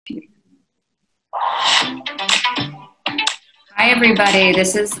Hi, everybody.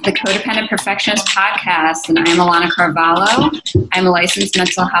 This is the Codependent Perfectionist Podcast, and I'm Alana Carvalho. I'm a licensed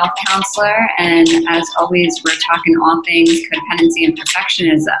mental health counselor, and as always, we're talking all things codependency and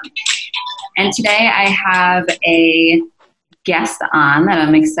perfectionism. And today I have a guest on that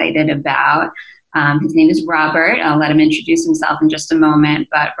I'm excited about. His name is Robert. I'll let him introduce himself in just a moment,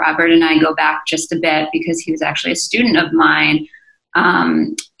 but Robert and I go back just a bit because he was actually a student of mine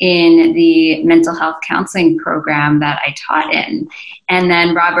in the mental health counseling program that I taught in. And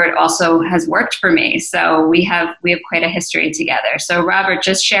then Robert also has worked for me. So we have quite a history together. So Robert,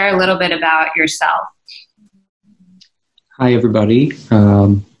 just share a little bit about yourself. Hi, everybody.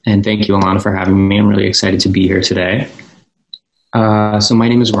 And thank you, Alana, for having me. I'm really excited to be here today. So my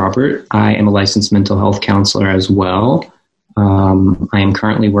name is Robert. I am a licensed mental health counselor as well. I am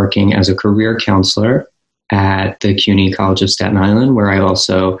currently working as a career counselor at the CUNY College of Staten Island, where I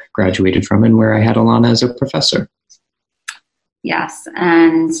also graduated from and where I had Alana as a professor. Yes,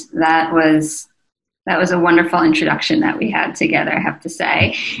 and that was a wonderful introduction that we had together, I have to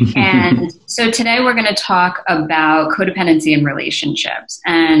say. And so today we're going to talk about codependency in relationships.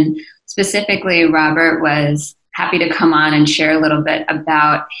 And specifically, Robert was happy to come on and share a little bit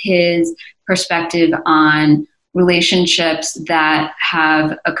about his perspective on relationships that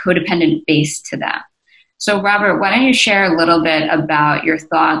have a codependent base to them. So Robert, why don't you share a little bit about your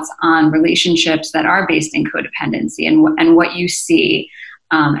thoughts on relationships that are based in codependency and what you see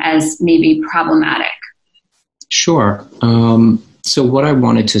as maybe problematic? Sure. So what I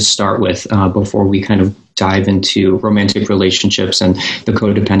wanted to start with before we kind of dive into romantic relationships and the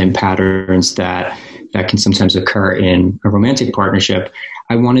codependent patterns that can sometimes occur in a romantic partnership,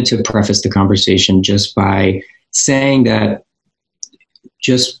 I wanted to preface the conversation just by saying that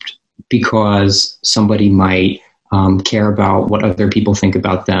just because somebody might care about what other people think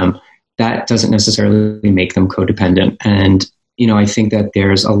about them, that doesn't necessarily make them codependent. And, I think that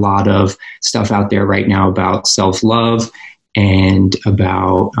there's a lot of stuff out there right now about self-love and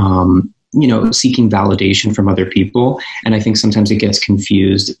about, seeking validation from other people. And I think sometimes it gets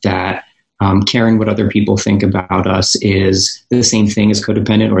confused that caring what other people think about us is the same thing as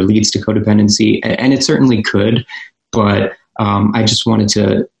codependent or leads to codependency. And it certainly could, but I just wanted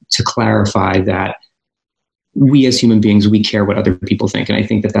to clarify that we as human beings, we care what other people think. And I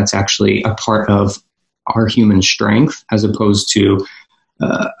think that that's actually a part of our human strength as opposed to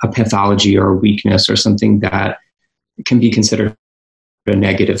a pathology or a weakness or something that can be considered a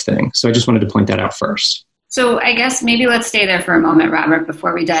negative thing. So I just wanted to point that out first. So I guess maybe let's stay there for a moment, Robert,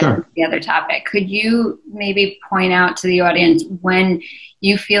 before we dive into the other topic. Could you maybe point out to the audience when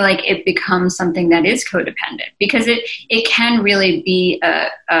you feel like it becomes something that is codependent? Because it can really be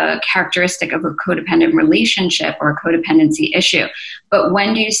a characteristic of a codependent relationship or a codependency issue. But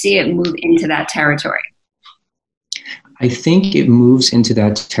when do you see it move into that territory? I think it moves into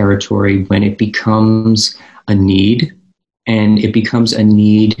that territory when it becomes a need, and it becomes a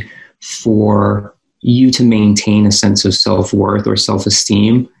need for you to maintain a sense of self-worth or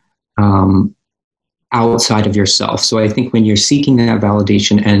self-esteem outside of yourself. So I think when you're seeking that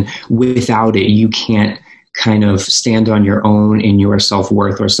validation and without it, you can't kind of stand on your own in your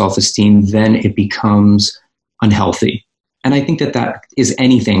self-worth or self-esteem, then it becomes unhealthy. And I think that that is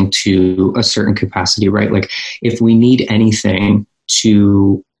anything to a certain capacity, right? Like if we need anything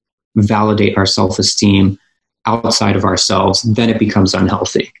to validate our self-esteem outside of ourselves, then it becomes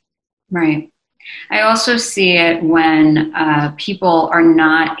unhealthy. Right. I also see it when people are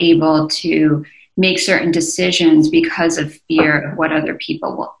not able to make certain decisions because of fear of what other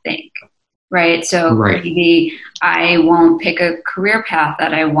people will think, right? So maybe I won't pick a career path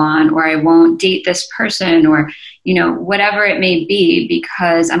that I want, or I won't date this person, or, whatever it may be,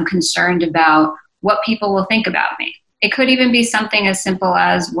 because I'm concerned about what people will think about me. It could even be something as simple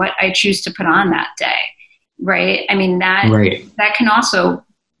as what I choose to put on that day, right? I mean, that can also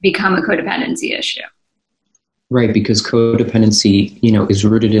become a codependency issue. Right, because codependency, is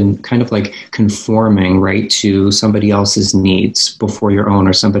rooted in kind of like conforming, right, to somebody else's needs before your own,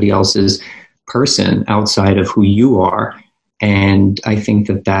 or somebody else's person outside of who you are. And I think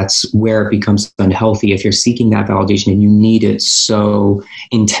that that's where it becomes unhealthy if you're seeking that validation and you need it so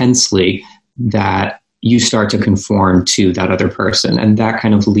intensely that you start to conform to that other person. And that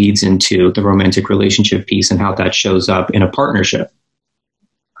kind of leads into the romantic relationship piece and how that shows up in a partnership.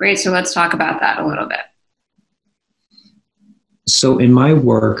 Great. So let's talk about that a little bit. So in my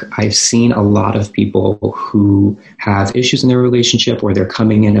work, I've seen a lot of people who have issues in their relationship, or they're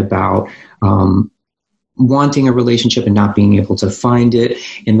coming in about wanting a relationship and not being able to find it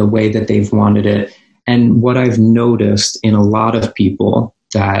in the way that they've wanted it. And what I've noticed in a lot of people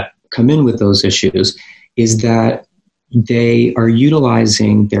that come in with those issues is that they are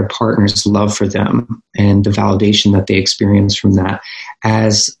utilizing their partner's love for them and the validation that they experience from that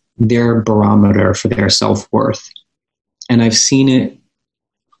as their barometer for their self-worth. And I've seen it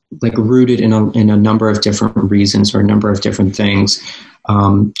like rooted in a number of different reasons or a number of different things.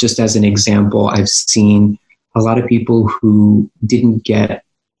 Just as an example, I've seen a lot of people who didn't get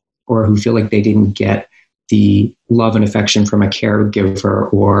or who feel like they didn't get the love and affection from a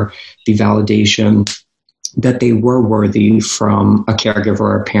caregiver or the validation that they were worthy from a caregiver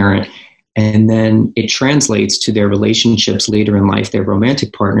or a parent. And then it translates to their relationships later in life, their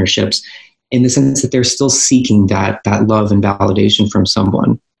romantic partnerships, in the sense that they're still seeking that love and validation from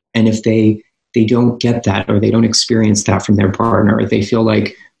someone. And if they don't get that or they don't experience that from their partner, or they feel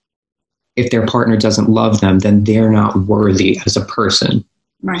like if their partner doesn't love them, then they're not worthy as a person.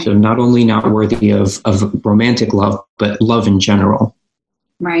 Right. So not only not worthy of romantic love, but love in general.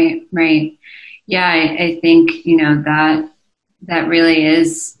 Right. Yeah, I think, that really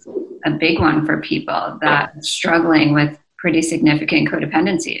is a big one for people that are struggling with pretty significant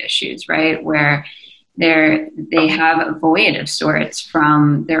codependency issues, right? Where they have a void of sorts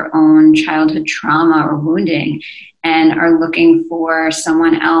from their own childhood trauma or wounding and are looking for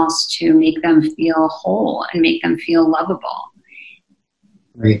someone else to make them feel whole and make them feel lovable.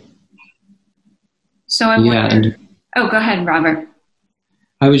 Right. So I'm wondering, go ahead, Robert.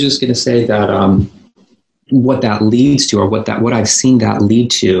 I was just going to say that what that leads to, or what I've seen that lead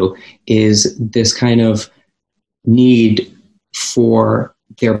to, is this kind of need for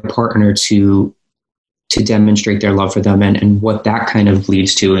their partner to demonstrate their love for them, and what that kind of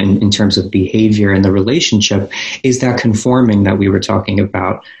leads to in terms of behavior in the relationship is that conforming that we were talking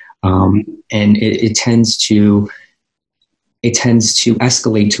about, and it tends to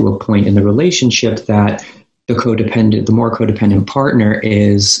escalate to a point in the relationship that the more codependent partner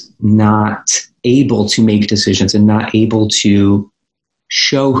is not able to make decisions and not able to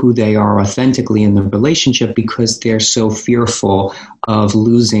show who they are authentically in the relationship because they're so fearful of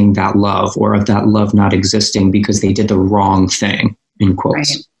losing that love or of that love not existing because they did the wrong thing, in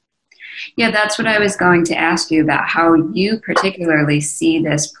quotes. Right. Yeah, that's what I was going to ask you about, how you particularly see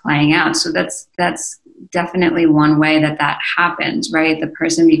this playing out. So that's definitely one way that happens, right? The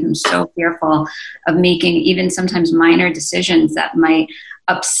person becomes so fearful of making even sometimes minor decisions that might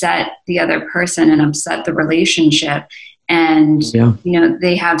upset the other person and upset the relationship. And,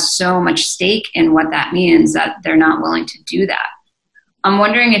 they have so much stake in what that means that they're not willing to do that. I'm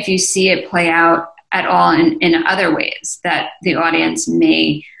wondering if you see it play out at all in other ways that the audience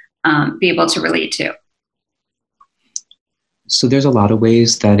may be able to relate to. So there's a lot of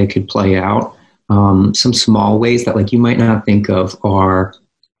ways that it could play out. Some small ways that you might not think of are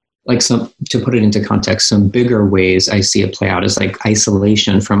to put it into context, some bigger ways I see it play out is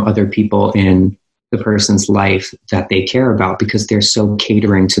isolation from other people in the person's life that they care about because they're so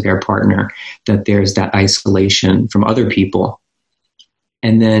catering to their partner that there's that isolation from other people.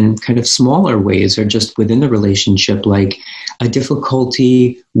 And then kind of smaller ways are just within the relationship, like a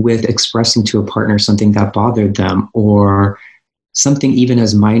difficulty with expressing to a partner something that bothered them, or something even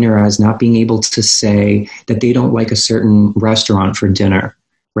as minor as not being able to say that they don't like a certain restaurant for dinner,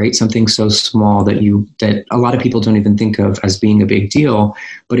 right? Something so small that a lot of people don't even think of as being a big deal,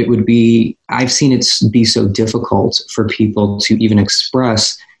 but I've seen it be so difficult for people to even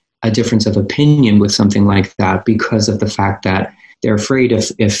express a difference of opinion with something like that because of the fact that they're afraid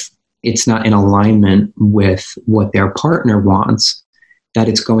if it's not in alignment with what their partner wants, that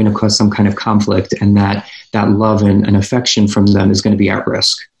it's going to cause some kind of conflict and that love and affection from them is going to be at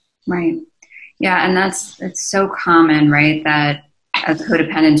risk. Right. Yeah. And it's so common, right? That as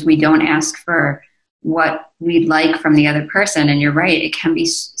codependents, we don't ask for what we'd like from the other person. And you're right. It can be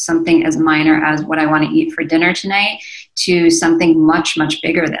something as minor as what I want to eat for dinner tonight to something much, much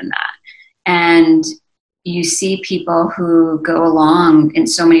bigger than that. And you see people who go along in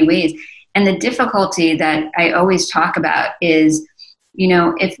so many ways. And the difficulty that I always talk about is,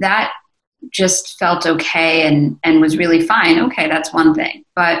 if that just felt okay and was really fine, okay, that's one thing.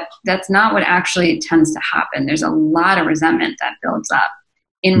 But that's not what actually tends to happen. There's a lot of resentment that builds up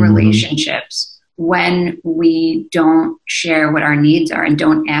in relationships when we don't share what our needs are and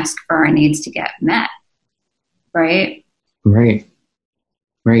don't ask for our needs to get met. Right? Right.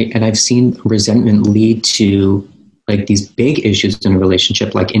 And I've seen resentment lead to these big issues in a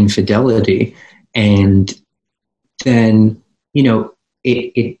relationship, like infidelity. And then,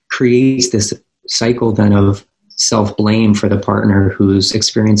 it creates this cycle then of self-blame for the partner who's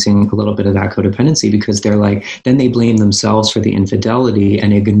experiencing a little bit of that codependency, because then they blame themselves for the infidelity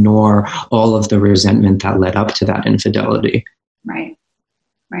and ignore all of the resentment that led up to that infidelity. Right.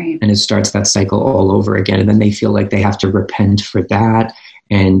 Right. And it starts that cycle all over again. And then they feel like they have to repent for that.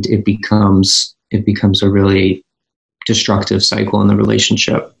 And it becomes a really destructive cycle in the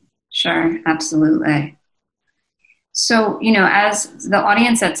relationship. Sure. Absolutely. So, as the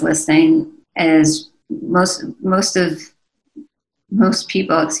audience that's listening is most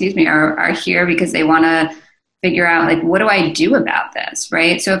people, are here because they want to figure out, like, what do I do about this?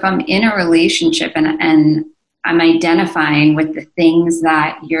 Right. So if I'm in a relationship and I'm identifying with the things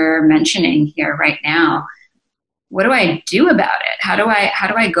that you're mentioning here right now, what do I do about it? How do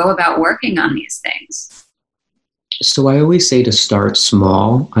I go about working on these things? So I always say to start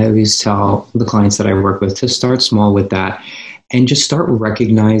small. I always tell the clients that I work with to start small with that and just start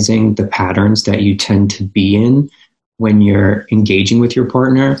recognizing the patterns that you tend to be in when you're engaging with your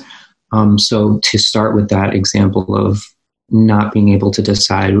partner. So to start with that example of not being able to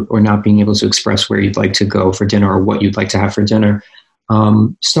decide or not being able to express where you'd like to go for dinner or what you'd like to have for dinner,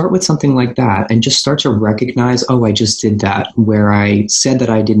 start with something like that and just start to recognize, oh, I just did that, where I said that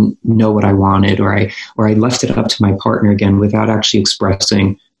I didn't know what I wanted, or I left it up to my partner again without actually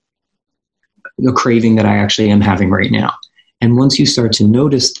expressing the craving that I actually am having right now. And once you start to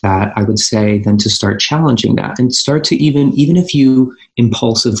notice that, I would say then to start challenging that and start to even if you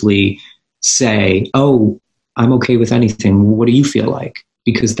impulsively say, oh, I'm okay with anything, what do you feel like?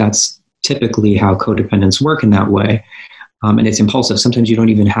 Because that's typically how codependents work in that way. And it's impulsive. Sometimes you don't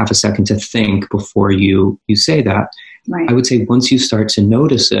even have a second to think before you say that. Right. I would say once you start to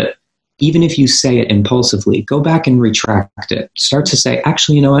notice it, even if you say it impulsively, go back and retract it. Start to say,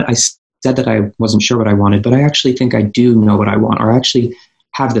 actually, you know what? I said that I wasn't sure what I wanted, but I actually think I do know what I want, or I actually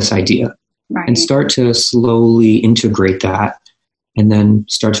have this idea. Right. And start to slowly integrate that and then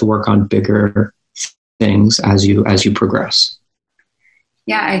start to work on bigger things as you progress.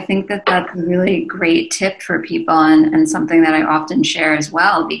 Yeah, I think that that's a really great tip for people and something that I often share as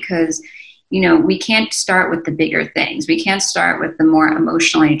well, because, we can't start with the bigger things. We can't start with the more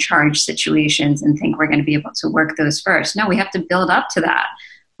emotionally charged situations and think we're going to be able to work those first. No, we have to build up to that,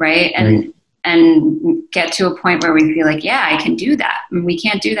 right? And get to a point where we feel like, yeah, I can do that. And we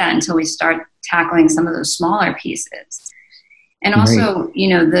can't do that until we start tackling some of those smaller pieces. And also,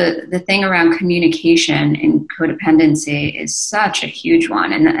 the thing around communication and codependency is such a huge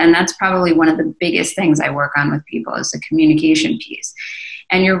one. And that's probably one of the biggest things I work on with people is the communication piece.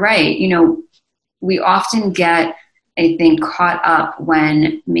 And you're right. We often get, I think, caught up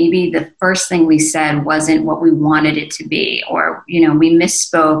when maybe the first thing we said wasn't what we wanted it to be, or, we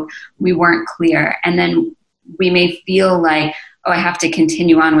misspoke, we weren't clear. And then we may feel like, oh, I have to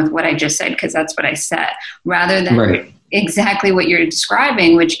continue on with what I just said because that's what I said, rather than exactly what you're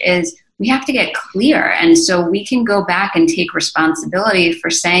describing, which is we have to get clear. And so we can go back and take responsibility for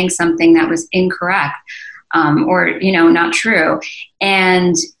saying something that was incorrect or, not true,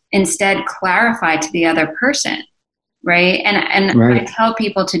 and instead clarify to the other person. Right. And I tell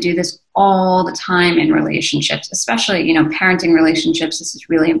people to do this all the time in relationships, especially, parenting relationships. This is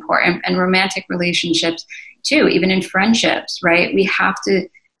really important, and romantic relationships too, even in friendships. Right. We have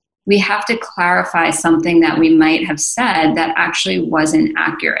to clarify something that we might have said that actually wasn't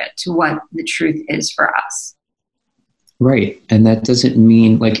accurate to what the truth is for us. Right. And that doesn't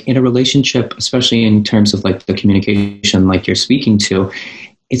mean, like, in a relationship, especially in terms of like the communication, like you're speaking to,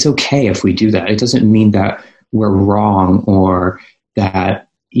 it's okay if we do that. It doesn't mean that we're wrong or that,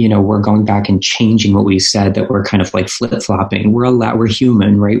 we're going back and changing what we said, that we're kind of like flip-flopping. We're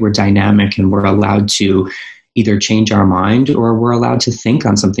human, right? We're dynamic, and we're allowed to either change our mind or we're allowed to think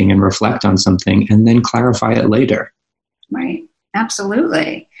on something and reflect on something and then clarify it later. Right.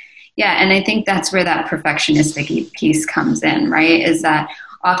 Absolutely. Yeah. And I think that's where that perfectionistic piece comes in, right? Is that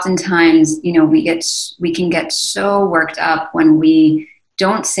oftentimes, we can get so worked up when we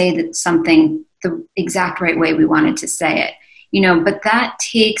don't say that something the exact right way we wanted to say it, but that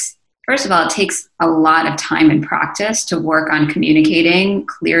takes, first of all, it takes a lot of time and practice to work on communicating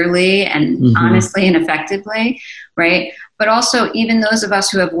clearly and honestly and effectively, right? But also, even those of us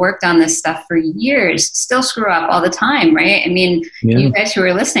who have worked on this stuff for years still screw up all the time, right? I mean, You guys who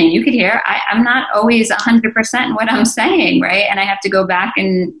are listening, you could hear, I'm not always 100% in what I'm saying, right? And I have to go back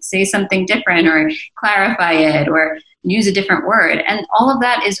and say something different or clarify it or use a different word. And all of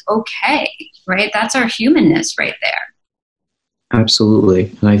that is okay, right? That's our humanness right there.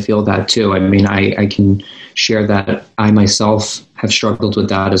 Absolutely. And I feel that too. I mean, I can share that I myself have struggled with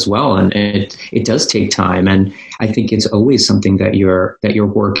that as well. And it does take time. And I think it's always something that you're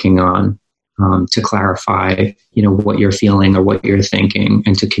working on to clarify, what you're feeling or what you're thinking,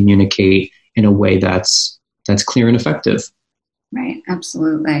 and to communicate in a way that's clear and effective. Right.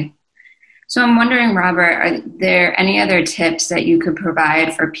 Absolutely. So I'm wondering, Robert, are there any other tips that you could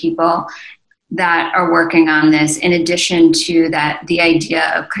provide for people that are working on this, in addition to that, the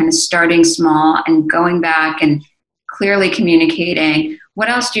idea of kind of starting small and going back and clearly communicating? What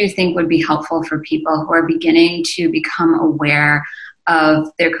else do you think would be helpful for people who are beginning to become aware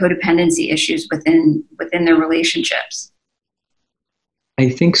of their codependency issues within their relationships? I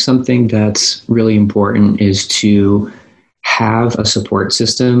think something that's really important is to have a support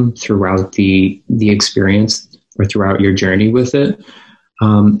system throughout the experience or throughout your journey with it.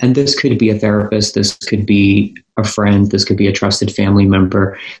 And this could be a therapist, this could be a friend, this could be a trusted family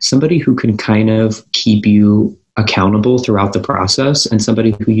member, somebody who can kind of keep you accountable throughout the process, and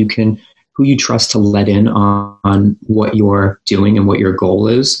somebody who you trust to let in on what you're doing and what your goal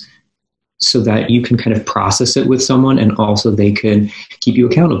is, so that you can kind of process it with someone, and also they can keep you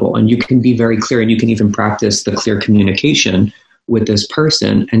accountable, and you can be very clear, and you can even practice the clear communication with this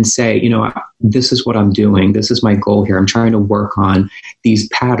person and say, this is what I'm doing. This is my goal here. I'm trying to work on these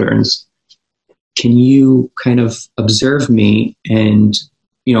patterns. Can you kind of observe me and,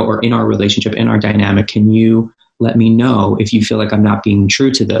 or in our relationship, in our dynamic, can you let me know if you feel like I'm not being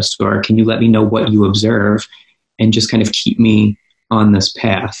true to this, or can you let me know what you observe and just kind of keep me on this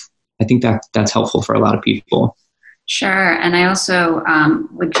path? I think that's helpful for a lot of people. Sure. And I also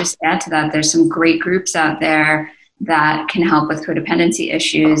would just add to that, there's some great groups out there that can help with codependency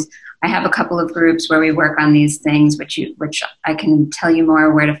issues. I have a couple of groups where we work on these things, which I can tell you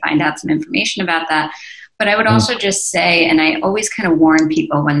more where to find out some information about that. But I would also just say, and I always kind of warn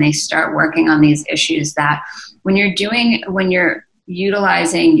people when they start working on these issues, that when you're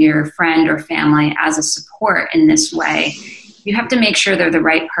utilizing your friend or family as a support in this way, you have to make sure they're the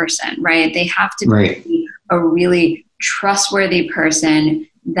right person, right? They have to be a really trustworthy person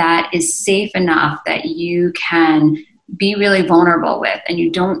that is safe enough that you can be really vulnerable with, and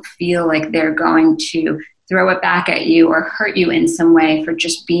you don't feel like they're going to throw it back at you or hurt you in some way for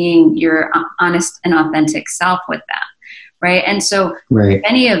just being your honest and authentic self with them, right? And so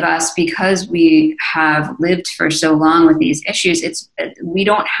many of us, because we have lived for so long with these issues, we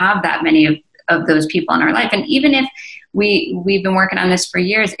don't have that many of those people in our life. And even if we've been working on this for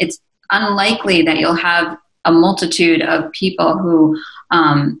years, it's unlikely that you'll have a multitude of people who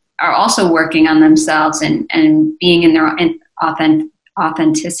are also working on themselves and being in their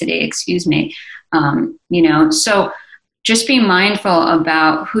authenticity, so just be mindful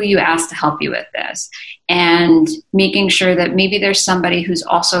about who you ask to help you with this, and making sure that maybe there's somebody who's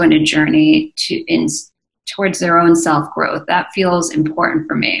also in a journey towards their own self-growth. That feels important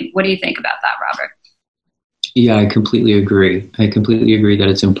for me. What do you think about that, Robert? Yeah, I completely agree. I completely agree that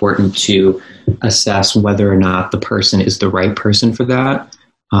it's important to assess whether or not the person is the right person for that.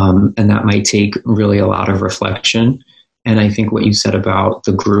 And that might take really a lot of reflection. And I think what you said about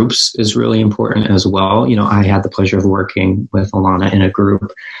the groups is really important as well. I had the pleasure of working with Alana in a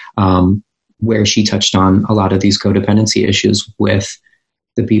group where she touched on a lot of these codependency issues with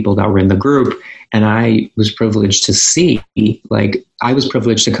the people that were in the group. And I was privileged to see, I was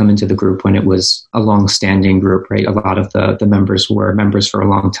privileged to come into the group when it was a long-standing group, right? A lot of the members were members for a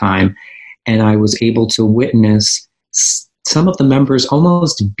long time. And I was able to witness some of the members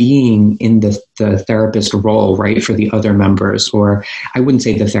almost being in the therapist role, right, for the other members, or I wouldn't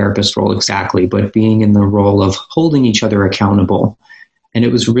say the therapist role exactly, but being in the role of holding each other accountable. And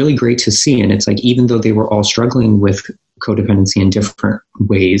it was really great to see. And it's like, even though they were all struggling with codependency in different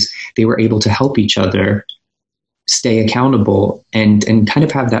ways, they were able to help each other stay accountable and kind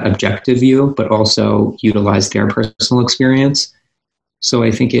of have that objective view, but also utilize their personal experience. So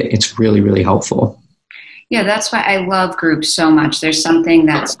I think it's really, really helpful. Yeah, that's why I love groups so much. There's something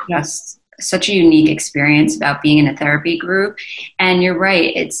that's just such a unique experience about being in a therapy group. And you're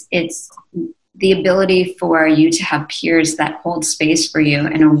right, it's the ability for you to have peers that hold space for you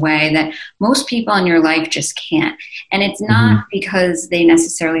in a way that most people in your life just can't. And it's not because they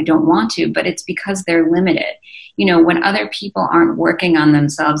necessarily don't want to, but it's because they're limited. When other people aren't working on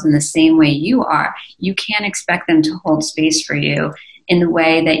themselves in the same way you are, you can't expect them to hold space for you in the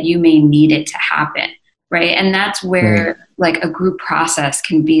way that you may need it to happen. Right. And that's where a group process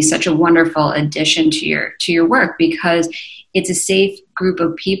can be such a wonderful addition to your work, because it's a safe group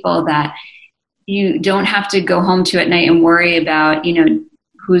of people that you don't have to go home to at night and worry about,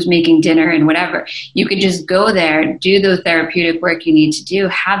 who's making dinner and whatever. You could just go there, do the therapeutic work you need to do,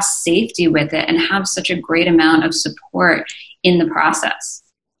 have safety with it, and have such a great amount of support in the process.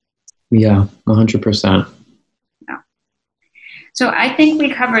 Yeah, 100%. So I think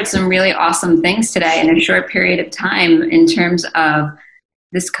we covered some really awesome things today in a short period of time in terms of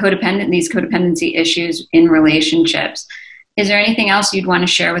these codependency issues in relationships. Is there anything else you'd want to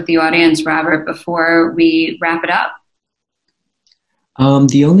share with the audience, Robert, before we wrap it up?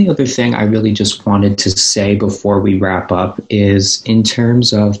 The only other thing I really just wanted to say before we wrap up is in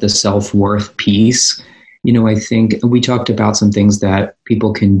terms of the self-worth piece. I think we talked about some things that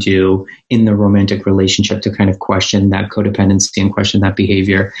people can do in the romantic relationship to kind of question that codependency and question that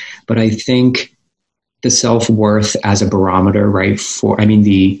behavior. But I think the self-worth as a barometer, right,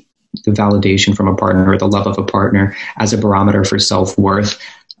 the validation from a partner or the love of a partner as a barometer for self-worth,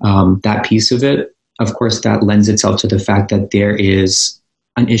 that piece of it, of course, that lends itself to the fact that there is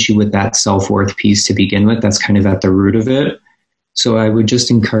an issue with that self-worth piece to begin with. That's kind of at the root of it. So I would just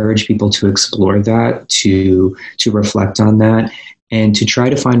encourage people to explore that, to reflect on that, and to try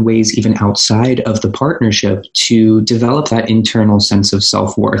to find ways even outside of the partnership to develop that internal sense of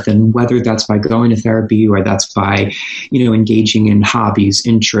self-worth. And whether that's by going to therapy or that's by, engaging in hobbies,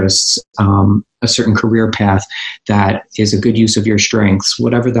 interests, a certain career path that is a good use of your strengths,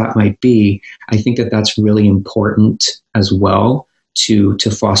 whatever that might be, I think that that's really important as well to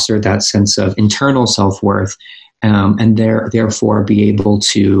foster that sense of internal self-worth, and therefore be able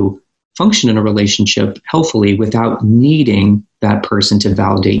to function in a relationship healthfully without needing that person to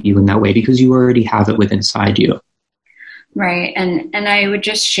validate you in that way, because you already have it within inside you. Right. And I would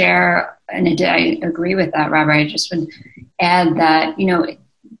just share, and I agree with that, Robert. I just would add that,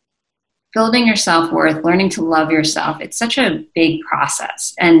 building your self-worth, learning to love yourself, it's such a big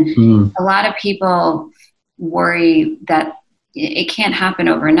process. And a lot of people worry that it can't happen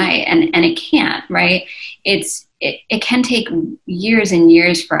overnight, and it can't, right? It can take years and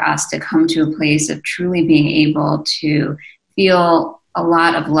years for us to come to a place of truly being able to feel a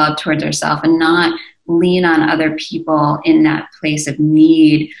lot of love towards ourselves and not lean on other people in that place of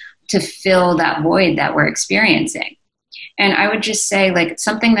need to fill that void that we're experiencing. And I would just say, like,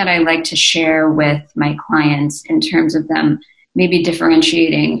 something that I like to share with my clients in terms of them maybe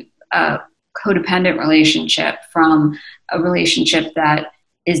differentiating a codependent relationship from a relationship that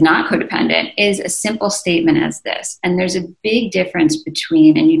is not codependent is a simple statement as this. And there's a big difference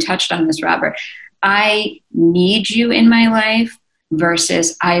between, and you touched on this, Robert, I need you in my life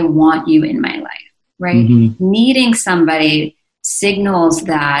versus I want you in my life, right? Mm-hmm. Needing somebody signals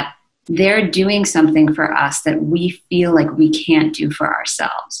that they're doing something for us that we feel like we can't do for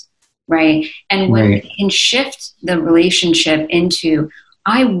ourselves, right? And when we can shift the relationship into,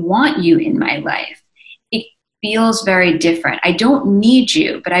 I want you in my life, it feels very different. I don't need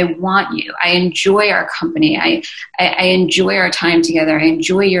you, but I want you. I enjoy our company. I enjoy our time together. I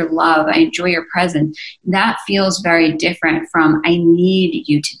enjoy your love. I enjoy your presence. That feels very different from I need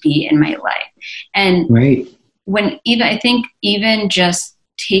you to be in my life. And I think even just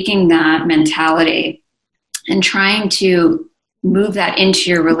taking that mentality and trying to move that into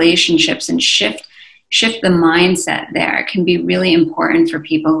your relationships and shift the mindset there can be really important for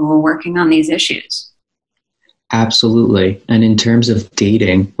people who are working on these issues. Absolutely. And in terms of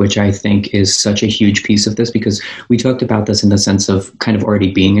dating, which I think is such a huge piece of this, because we talked about this in the sense of kind of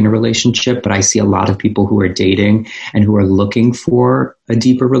already being in a relationship, but I see a lot of people who are dating and who are looking for a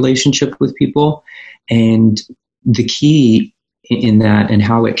deeper relationship with people. And the key in that and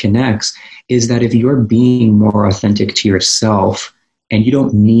how it connects is that if you're being more authentic to yourself and you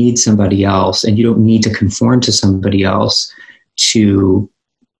don't need somebody else and you don't need to conform to somebody else to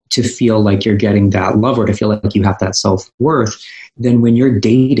feel like you're getting that love or to feel like you have that self-worth, then when you're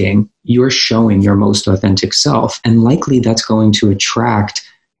dating, you're showing your most authentic self. And likely that's going to attract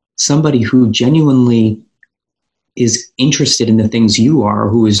somebody who genuinely is interested in the things you are,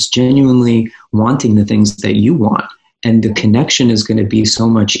 who is genuinely wanting the things that you want. And the connection is going to be so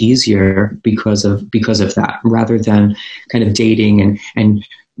much easier because of that, rather than kind of dating and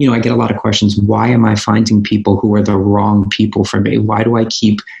I get a lot of questions. Why am I finding people who are the wrong people for me? Why do I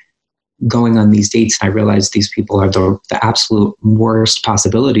keep going on these dates and I realize these people are the absolute worst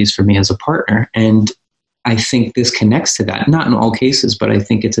possibilities for me as a partner? And I think this connects to that. Not in all cases, but I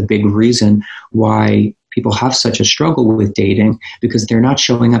think it's a big reason why people have such a struggle with dating, because they're not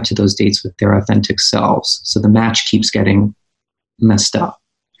showing up to those dates with their authentic selves. So the match keeps getting messed up.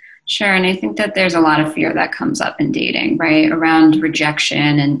 Sure. And I think that there's a lot of fear that comes up in dating, right? Around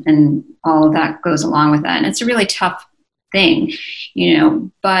rejection and all of that goes along with that. And it's a really tough thing,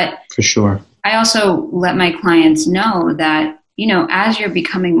 but for sure. I also let my clients know that, as you're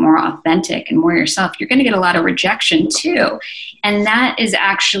becoming more authentic and more yourself, you're going to get a lot of rejection too. And that is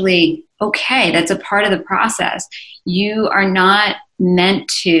actually okay. That's a part of the process. You are not meant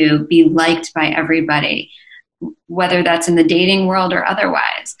to be liked by everybody, whether that's in the dating world or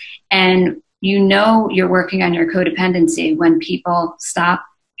otherwise. And you're working on your codependency when people stop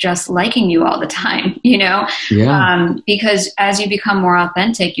just liking you all the time, you know? Yeah. Because as you become more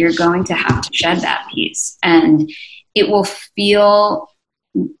authentic, you're going to have to shed that piece, and it will feel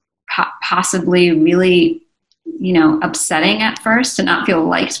possibly really, you know, upsetting at first to not feel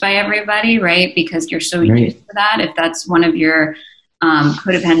liked by everybody, right? Because you're so used to that, if that's one of your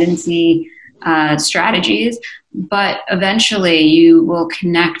codependency strategies. But eventually you will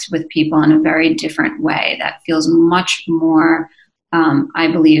connect with people in a very different way that feels much more, I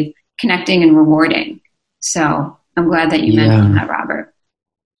believe, connecting and rewarding. So I'm glad that you mentioned that, Robert.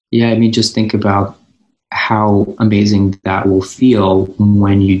 Yeah, I mean, just think about how amazing that will feel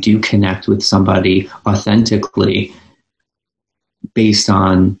when you do connect with somebody authentically based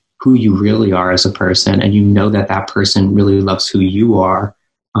on who you really are as a person, and you know that that person really loves who you are,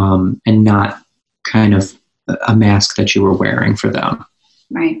 and not kind of a mask that you were wearing for them.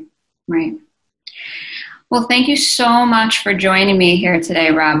 Right, right. Well, thank you so much for joining me here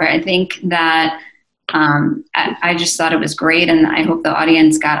today, Robert. I think that I just thought it was great, and I hope the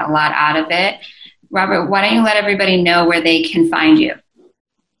audience got a lot out of it. Robert, why don't you let everybody know where they can find you?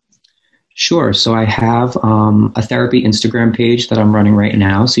 Sure. So I have a therapy Instagram page that I'm running right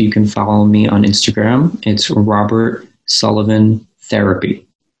now. So you can follow me on Instagram. It's Robert Sullivan Therapy.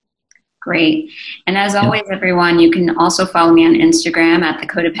 Great. And as always, everyone, you can also follow me on Instagram at The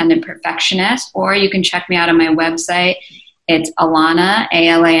Codependent Perfectionist, or you can check me out on my website. It's Alana,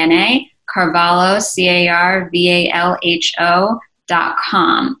 ALANA, Carvalho,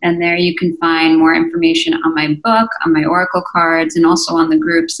 CARVALHO.com. And there you can find more information on my book, on my Oracle cards, and also on the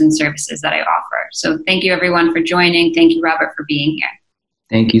groups and services that I offer. So thank you, everyone, for joining. Thank you, Robert, for being here.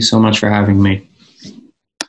 Thank you so much for having me.